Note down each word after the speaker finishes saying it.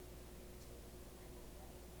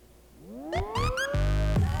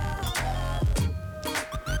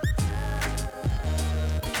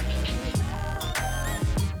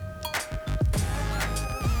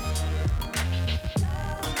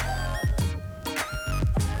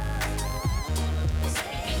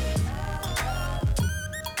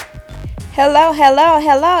Hello, hello,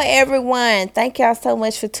 hello, everyone. Thank y'all so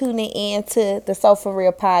much for tuning in to the So For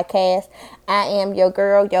Real podcast. I am your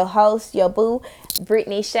girl, your host, your boo,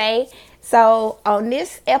 Brittany Shay. So, on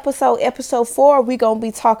this episode 4, we're going to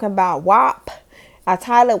be talking about WAP. I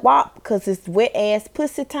titled it WAP because it's wet ass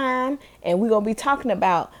pussy time. And we're going to be talking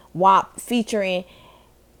about WAP featuring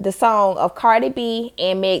the song of Cardi B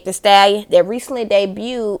and Meg Thee Stallion that recently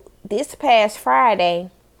debuted this past Friday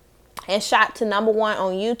and shot to number one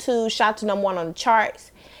on YouTube, shot to number one on the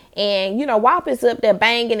charts. And WAP is up there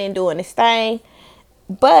banging and doing its thing.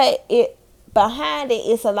 But it behind it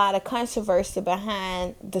is a lot of controversy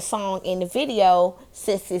behind the song and the video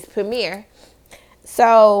since its premiere.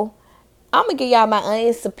 So I'm gonna give y'all my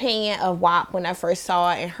honest opinion of WAP when I first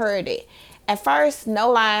saw it and heard it. At first, no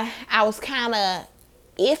lie, I was kind of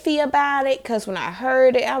iffy about it because when I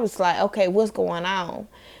heard it, I was like, okay, what's going on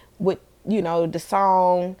with the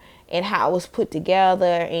song and how it was put together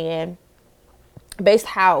and based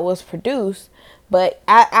how it was produced. But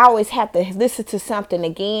I always have to listen to something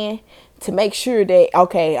again to make sure that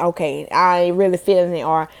okay, I ain't really feeling it,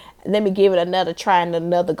 or let me give it another try and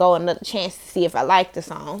another go, another chance to see if I like the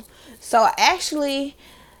song. So actually,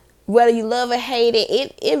 whether you love or hate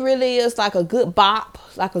it, it really is like a good bop,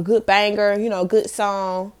 like a good banger, a good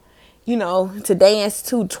song, to dance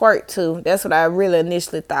to, twerk to. That's what I really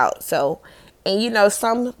initially thought. So, and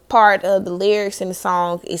some part of the lyrics in the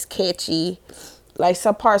song is catchy. Like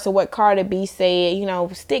some parts of what Cardi B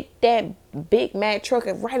said, stick that Big Mac truck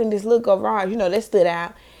right in this little garage, that stood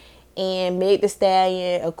out. And Meg Thee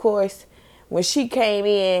Stallion, of course, when she came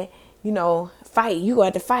in, fight, you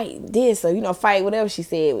got to fight this, or, fight whatever she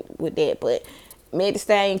said with that. But Meg Thee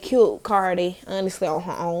Stallion killed Cardi, honestly, on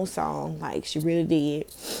her own song. Like, she really did.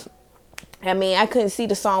 I mean, I couldn't see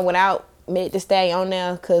the song without Meg Thee Stallion on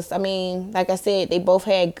there because, I mean, like I said, they both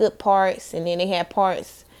had good parts, and then they had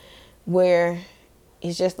parts where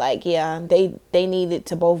it's just like, yeah, they needed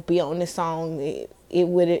to both be on this song. It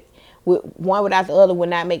would one without the other would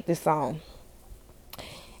not make this song.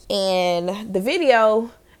 And the video,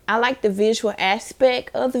 I like the visual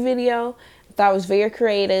aspect of the video. I thought it was very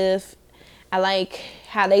creative. I like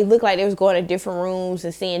how they looked like they was going to different rooms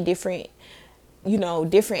and seeing different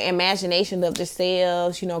different imagination of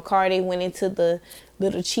themselves. Cardi went into the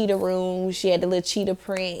little cheetah room. She had the little cheetah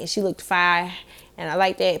print and she looked fire. And I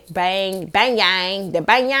like that bang yang, the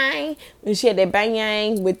bang yang. When she had that bang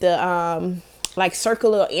yang with the like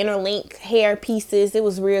circular interlink hair pieces. It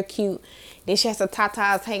was real cute. Then she has some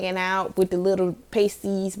tatas hanging out with the little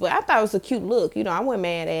pasties. But I thought it was a cute look. I wasn't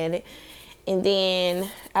mad at it. And then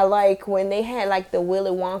I like when they had like the Willy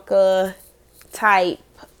Wonka type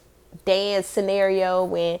dance scenario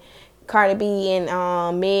when Cardi B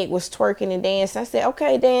and Meg was twerking and dancing. I said,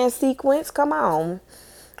 okay, dance sequence, come on.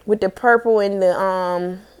 With the purple and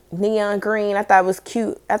the neon green, I thought it was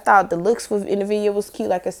cute. I thought the looks in the video was cute.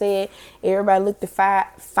 Like I said, everybody looked the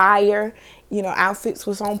fire. Outfits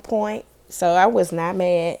was on point. So I was not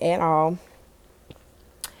mad at all.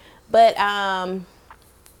 But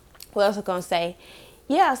what else was I gonna say?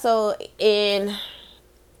 Yeah, so in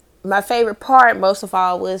my favorite part most of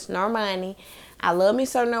all was Normani. I love me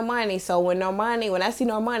some Normani. So when I see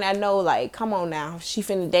Normani, I know, like, come on now. She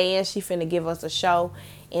finna dance. She finna give us a show.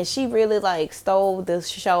 And she really, like, stole the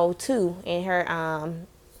show, too. In her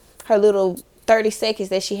little 30 seconds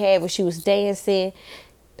that she had when she was dancing.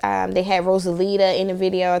 They had Rosalita in the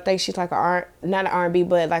video. I think she's like not an R&B,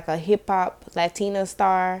 but like a hip-hop Latina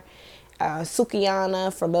star.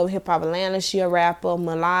 Sukihana from Love Hip Hop Atlanta. She a rapper.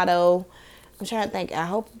 Mulatto. I'm trying to think. I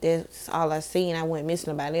hope that's all I seen. I wouldn't miss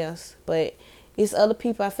nobody else. But it's other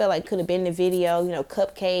people I felt like could have been in the video.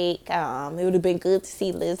 Cupcake. It would have been good to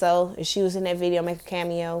see Lizzo if she was in that video, make a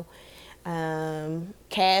cameo.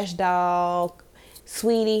 Cash Dog,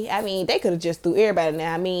 Sweetie. I mean, they could have just threw everybody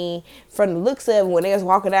now. I mean, from the looks of it, when they was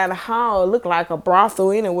walking down the hall, it looked like a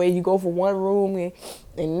brothel anyway. You go from one room and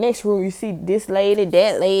in the next room you see this lady,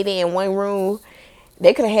 that lady in one room.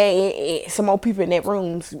 They could have had some more people in that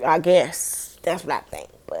rooms, I guess. That's what I think.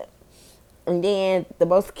 And then the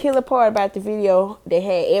most killer part about the video, they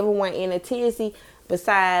had everyone in a tizzy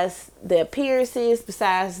besides the appearances,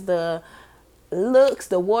 besides the looks,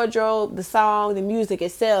 the wardrobe, the song, the music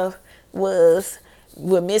itself, was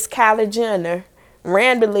with Miss Kylie Jenner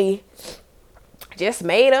randomly just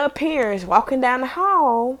made her appearance walking down the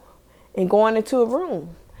hall and going into a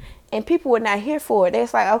room. And people were not here for it.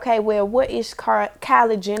 It's like, okay, well, what is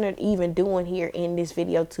Kylie Jenner even doing here in this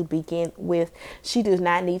video to begin with? She does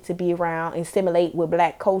not need to be around and assimilate with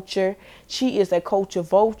black culture. She is a culture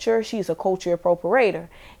vulture. She's a culture appropriator.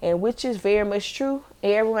 And which is very much true.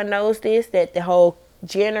 Everyone knows this, that the whole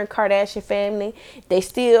Jenner Kardashian family. They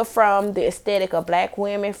steal from the aesthetic of black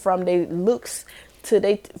women, from their looks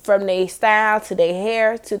to from their style to their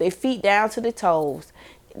hair to their feet down to their toes.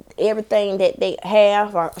 Everything that they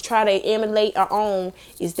have or try to emulate or own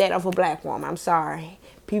is that of a black woman. I'm sorry.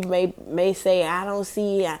 People may say I don't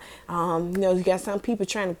see. You got some people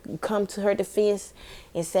trying to come to her defense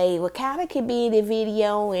and say, well, Kylie could be in the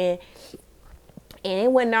video, and it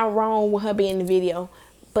wasn't no wrong with her being in the video,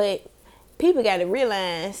 but people got to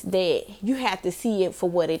realize that you have to see it for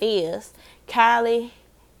what it is. Kylie,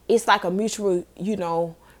 it's like a mutual,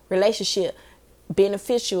 relationship,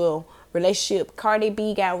 beneficial relationship. Cardi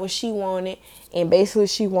B got what she wanted, and basically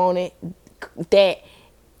she wanted that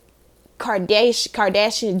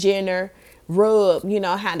Kardashian Jenner rub,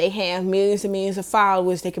 how they have millions and millions of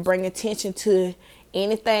followers. They can bring attention to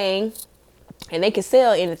anything, and they can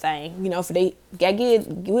sell anything.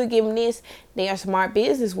 We'll give them this. They are smart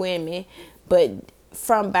business women, but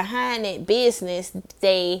from behind that business,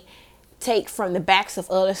 they take from the backs of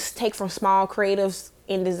others, take from small creatives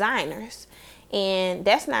and designers. And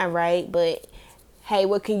that's not right, but hey,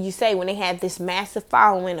 what can you say when they have this massive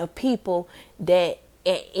following of people that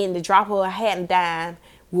in the drop of a hat and dime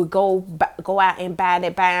would go out and buy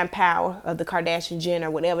that buying power of the Kardashian Jenner,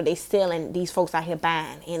 whatever they selling, these folks out here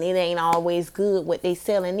buying. And it ain't always good what they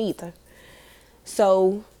selling either.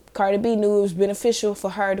 So Cardi B knew it was beneficial for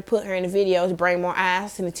her to put her in the video to bring more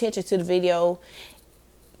eyes and attention to the video,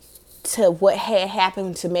 to what had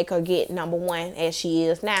happened to make her get number one as she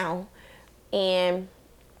is now. And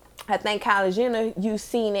I think Kylie Jenner, you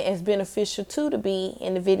seen it as beneficial too to be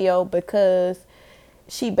in the video, because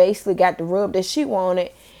she basically got the rub that she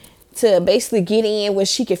wanted to basically get in where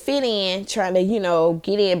she could fit in, trying to,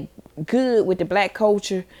 get in good with the black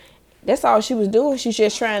culture. That's all she was doing. She's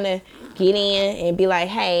just trying to get in and be like,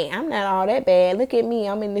 hey, I'm not all that bad. Look at me.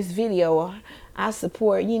 I'm in this video. I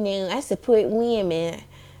support, I support women.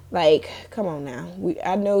 Like, come on now.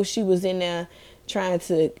 I know she was in there trying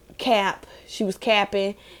to cap. She was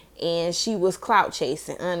capping, and she was clout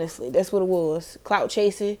chasing, honestly. That's what it was. Clout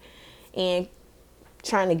chasing and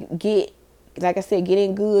trying to get, like I said, get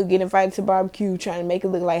in good, get invited to barbecue, trying to make it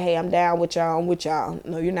look like, hey, I'm down with y'all, I'm with y'all.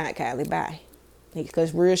 No, you're not, Kylie. Bye.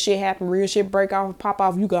 Because real shit happen, real shit break off and pop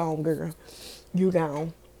off, you gone, girl. You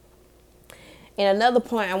gone. And another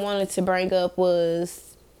point I wanted to bring up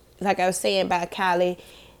was, like I was saying about Kylie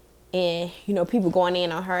and, people going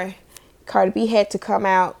in on her. Cardi B had to come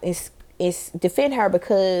out and defend her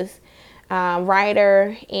because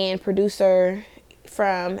writer and producer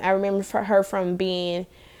I remember her from being,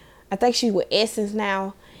 I think she's with Essence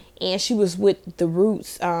now, and she was with The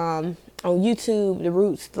Roots on YouTube. The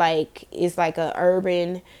Roots is like a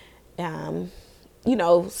urban,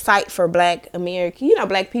 site for Black American,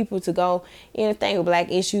 Black people to go, anything with Black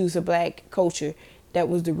issues or Black culture. That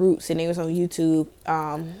was The Roots, and it was on YouTube.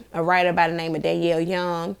 A writer by the name of Danielle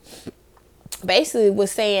Young basically was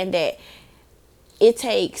saying that it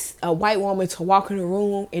takes a white woman to walk in a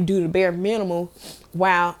room and do the bare minimum,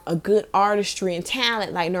 while a good artistry and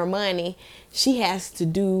talent like Normani, she has to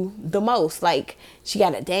do the most. Like, she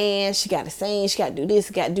got to dance, she got to sing, she got to do this,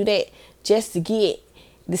 she got to do that, just to get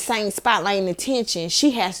the same spotlight and attention.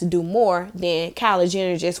 She has to do more than Kylie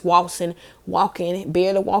Jenner, just walking,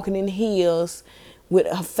 barely walking in heels with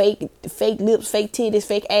her fake lips, fake titties,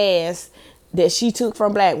 fake ass that she took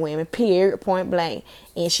from black women, period, point blank.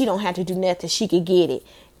 And she don't have to do nothing. She could get it.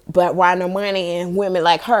 But why Normani and women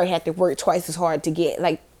like her had to work twice as hard to get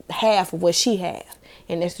like half of what she has.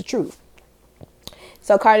 And that's the truth.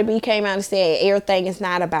 So Cardi B came out and said everything is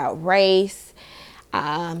not about race.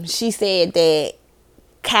 She said that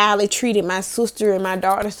Kylie treated my sister and my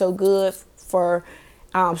daughter so good for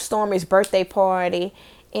Stormi's birthday party.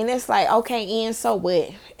 And it's like, okay, and so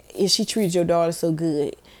what if she treated your daughter so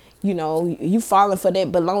good? You falling for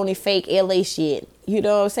that baloney fake LA shit. You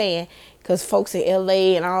know what I'm saying? Because folks in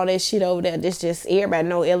LA and all that shit over there, this just, everybody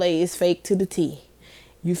know LA is fake to the T.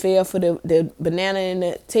 You fell for the banana in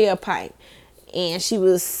the tailpipe. And she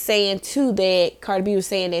was saying too that, Cardi B was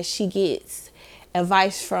saying that she gets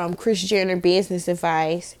advice from Kris Jenner, business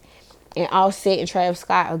advice. And Offset and Travis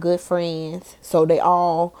Scott are good friends. So they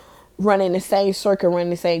all run in the same circle, run in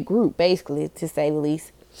the same group, basically, to say the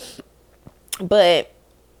least. But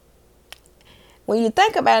when you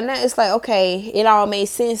think about it now, it's like, okay, it all made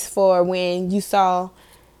sense for when you saw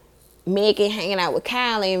Megan hanging out with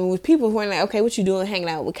Kylie, and with people who were like, okay, what you doing hanging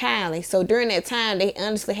out with Kylie? So during that time, they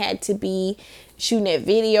honestly had to be shooting that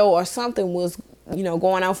video, or something was,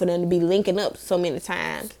 going on for them to be linking up so many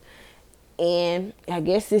times. And I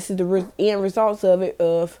guess this is the end results of it,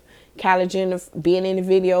 of Kylie Jenner being in the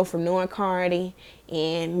video from knowing Cardi,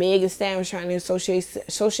 and Megan Thee Stallion was trying to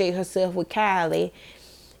associate herself with Kylie.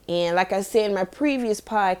 And like I said in my previous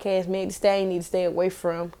podcast, Megan Thee Stallion needs to stay away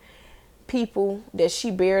from people that she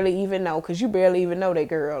barely even know, because you barely even know that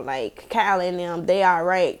girl. Like Kylie and them, they all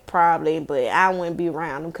right probably, but I wouldn't be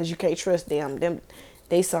around them because you can't trust them.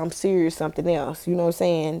 They some serious something else. You know what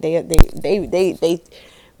I'm saying? They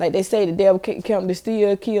like they say, the devil can't come to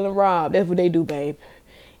steal, kill, and rob. That's what they do, babe.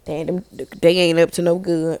 They ain't up to no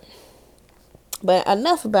good. But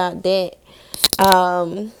enough about that.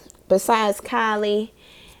 Besides Kylie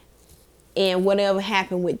and whatever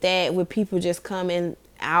happened with that, with people just coming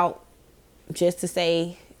out just to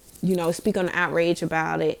say, speak on the outrage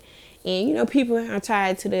about it. And, people are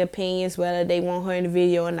tied to their opinions, whether they want her in the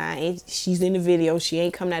video or not. And she's in the video. She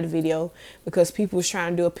ain't coming out of the video because people was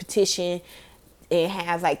trying to do a petition and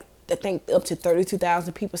have, like, I think up to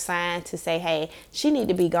 32,000 people signed to say, hey, she need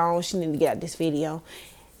to be gone. She need to get out this video.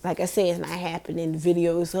 Like I said, it's not happening. The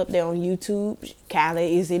video is up there on YouTube.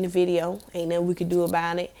 Kylie is in the video. Ain't nothing we can do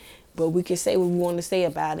about it. But we can say what we want to say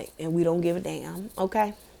about it. And we don't give a damn.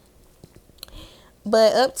 Okay?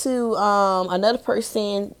 But up to another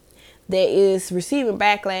person that is receiving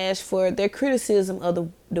backlash for their criticism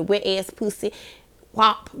of the wet ass pussy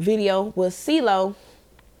WAP video was CeeLo.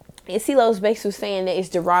 And CeeLo's basically saying that it's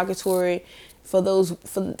derogatory for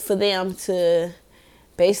them to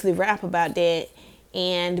basically rap about that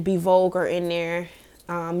and be vulgar in their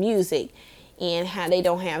music, and how they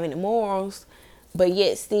don't have any morals. But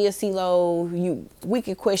yet still, CeeLo, we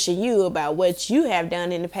could question you about what you have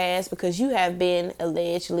done in the past, because you have been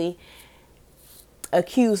allegedly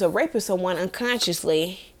accused of raping someone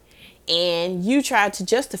unconsciously, and you tried to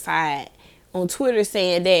justify it on Twitter,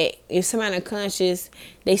 saying that if somebody unconscious,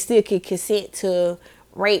 they still could consent to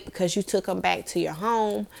rape because you took them back to your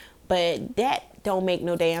home. But that don't make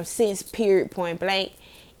no damn sense, period, point blank.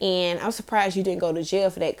 And I'm surprised you didn't go to jail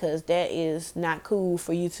for that, because that is not cool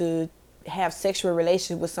for you to have sexual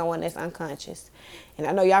relations with someone that's unconscious. And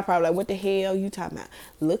I know y'all probably like, what the hell you talking about?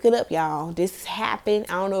 Look it up, y'all. This happened.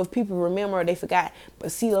 I don't know if people remember or they forgot, but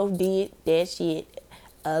CeeLo did that shit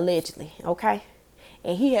allegedly, okay?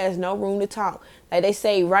 And he has no room to talk. Like they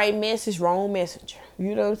say, right message, wrong messenger.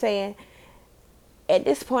 You know what I'm saying? At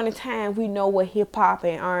this point in time, we know what hip hop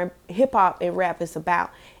and rap is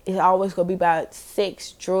about. It's always gonna be about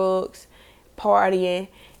sex, drugs, partying,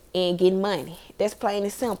 and getting money. That's plain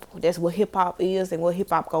and simple. That's what hip hop is and what hip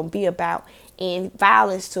hop gonna be about, and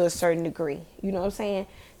violence to a certain degree. You know what I'm saying?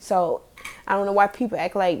 So I don't know why people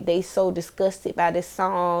act like they so disgusted by this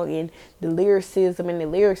song and the lyricism and the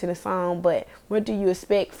lyrics in the song. But what do you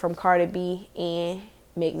expect from Cardi B and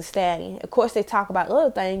Megan Thee Stallion? Of course, they talk about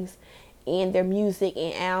other things in their music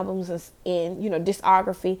and albums and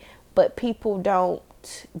discography, but people don't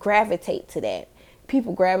gravitate to that.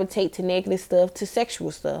 People gravitate to negative stuff, to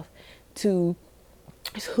sexual stuff, to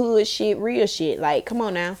hood shit, real shit. Like, come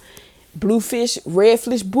on now. Bluefish,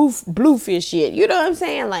 redfish, bluefish shit. You know what I'm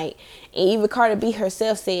saying? Like, and even Cardi B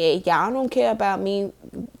herself said, y'all don't care about me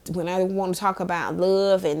when I want to talk about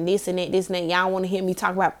love and this and that, this and that. Y'all want to hear me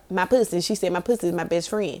talk about my pussy. She said my pussy is my best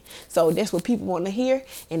friend. So that's what people want to hear,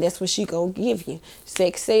 and that's what she gonna give you.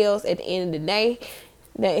 Sex sells at the end of the day.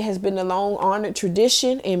 That has been a long honored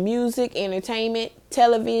tradition in music, entertainment,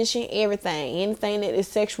 television, everything. Anything that is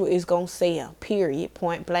sexual is gonna sell, period,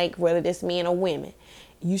 point blank, whether that's men or women.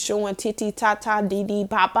 You showing titty ta ta dee dee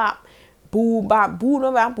pop pop, boom bop boom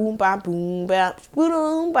bop boom bop boom bop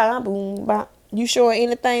boom bop boom bop. You showing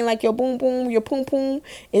anything like your boom boom, your poom poom,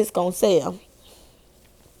 it's gonna sell.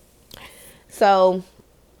 So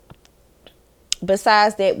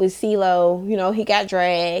besides that, with CeeLo, he got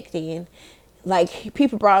dragged, and like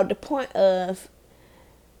people brought up the point of,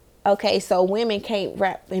 okay, so women can't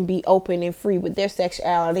rap and be open and free with their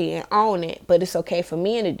sexuality and own it, but it's okay for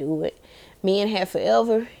men to do it. Men have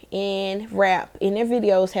forever in rap, in their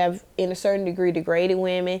videos, have in a certain degree degraded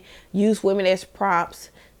women, used women as props,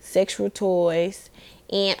 sexual toys,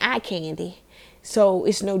 and eye candy. So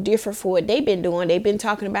it's no different for what they've been doing. They've been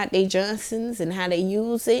talking about their Johnsons and how they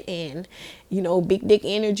use it, and big dick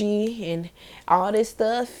energy and all this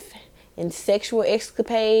stuff. And sexual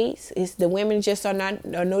escapades, it's the women just are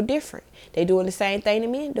no different. They doing the same thing the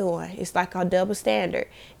men doing. It's like a double standard.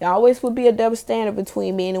 There always will be a double standard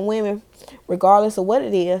between men and women, regardless of what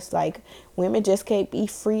it is. Like, women just can't be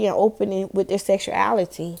free and open with their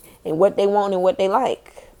sexuality and what they want and what they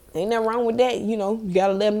like. Ain't nothing wrong with that. You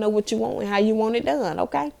gotta let them know what you want and how you want it done,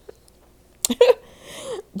 okay?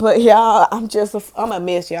 But y'all, I'm a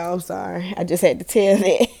mess, y'all. I'm sorry. I just had to tell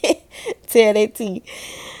that. Tell that to you.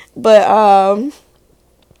 But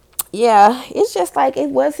yeah, it's just like it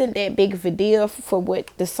wasn't that big of a deal for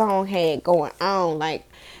what the song had going on. Like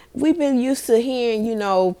we've been used to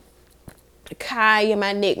hearing, Kaya,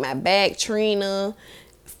 My Neck, My Back, Trina,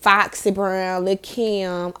 Foxy Brown, Lil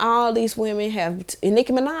Kim, all these women have, and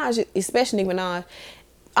Nicki Minaj, especially Nicki Minaj,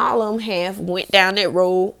 all of them have went down that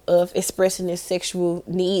road of expressing their sexual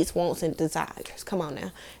needs, wants, and desires. Come on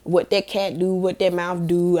now. What that cat do, what that mouth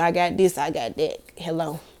do, I got this, I got that.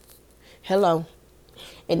 Hello. Hello.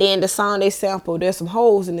 And then the song they sample, There's Some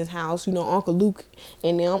Holes in This House, Uncle Luke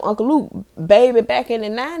and them. Uncle Luke, baby, back in the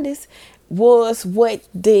 90s, was what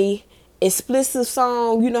the explicit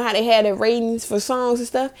song, how they had the ratings for songs and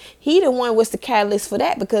stuff. He the one was the catalyst for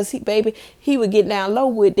that because he would get down low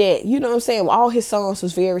with that. You know what I'm saying? All his songs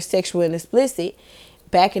was very sexual and explicit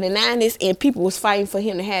back in the 90s, and people was fighting for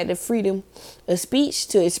him to have the freedom of speech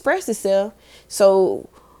to express himself. So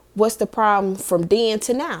what's the problem from then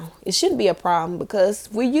to now? It shouldn't be a problem because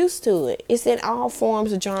we're used to it. It's in all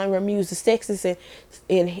forms of genre music, sexes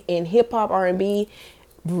in hip hop, R&B,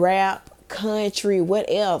 rap, country,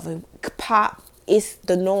 whatever, pop. It's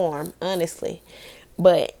the norm, honestly.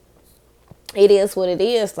 But it is what it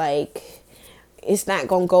is. Like, it's not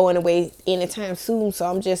gonna go away anytime soon. So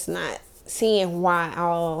I'm just not seeing why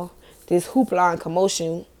all this hoopla and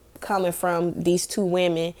commotion coming from these two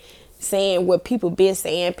women saying what people been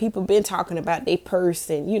saying. People been talking about their purse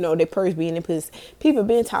and, their purse being in pussy. People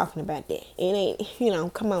been talking about that. It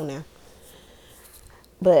ain't, come on now.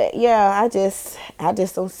 But yeah, I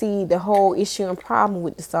just don't see the whole issue and problem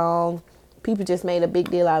with the song. People just made a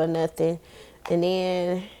big deal out of nothing. And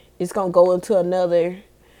then it's gonna go into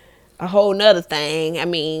a whole nother thing. I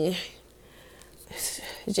mean, it's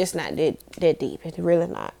just not that deep. It's really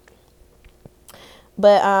not.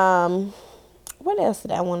 But what else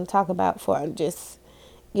did I want to talk about before I just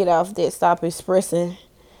get off that, stop expressing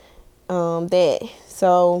that.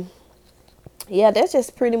 So yeah, that's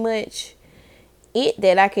just pretty much it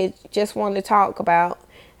that I could just want to talk about.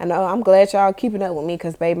 I know I'm glad y'all keeping up with me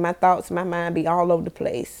because baby, my thoughts, my mind be all over the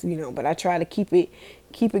place, but I try to keep it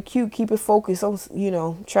cute, keep it focused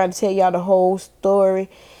on, try to tell y'all the whole story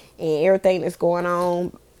and everything that's going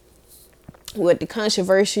on with the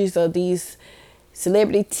controversies of these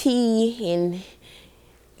celebrity tea and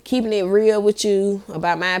keeping it real with you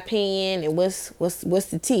about my opinion and what's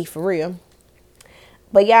the tea for real.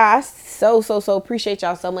 But y'all, I so appreciate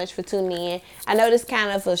y'all so much for tuning in. I know this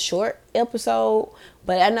kind of a short episode,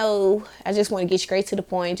 but I know I just want to get straight to the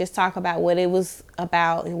point, just talk about what it was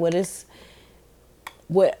about and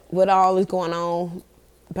what all is going on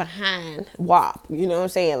behind WAP. You know what I'm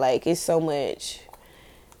saying? Like, it's so much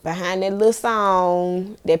behind that little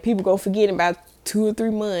song that people gonna forget about 2 or 3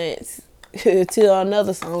 months till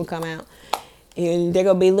another song come out. And they're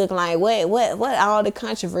gonna be looking like, what all the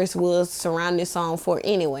controversy was surrounding this song for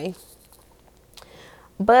anyway.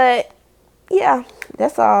 But yeah,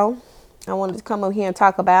 that's all I wanted to come up here and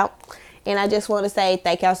talk about. And I just want to say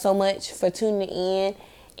thank y'all so much for tuning in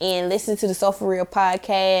and listening to the So For Real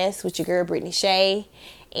podcast with your girl Brittany Shay.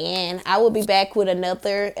 And I will be back with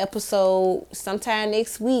another episode sometime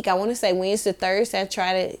next week. I want to say Wednesday, Thursday. I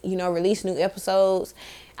try to, release new episodes.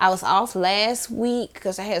 I was off last week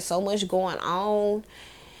because I had so much going on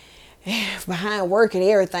behind work and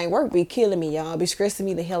everything. Work be killing me, y'all. Be stressing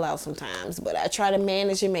me the hell out sometimes. But I try to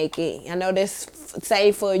manage and make it. I know that's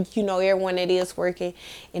safe for, everyone that is working.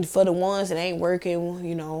 And for the ones that ain't working,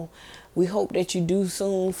 we hope that you do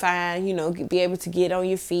soon find, be able to get on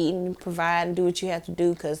your feet and provide and do what you have to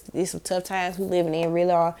do, because these some tough times we living in,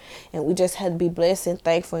 really are. And we just have to be blessed and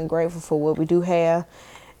thankful and grateful for what we do have.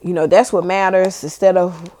 That's what matters, instead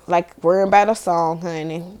of like worrying about a song,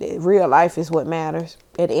 honey. Real life is what matters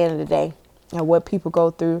at the end of the day, and what people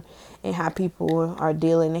go through and how people are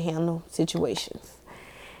dealing and handle situations.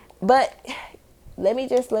 But let me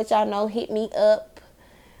just let y'all know, hit me up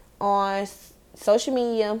on social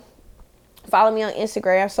media. Follow me on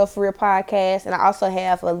Instagram, So For Real Podcast. And I also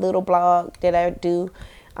have a little blog that I do,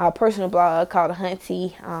 a personal blog called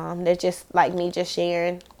Hunty. That's just like me just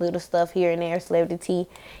sharing little stuff here and there, celebrity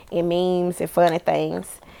and memes and funny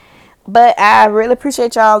things. But I really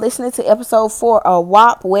appreciate y'all listening to episode 4 of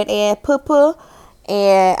WAP, Wet and Poo.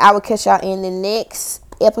 And I will catch y'all in the next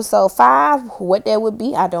episode 5. What that would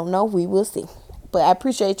be, I don't know. We will see. But I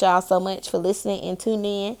appreciate y'all so much for listening and tuning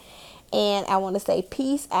in. And I want to say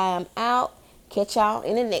peace. I am out. Catch y'all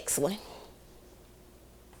in the next one.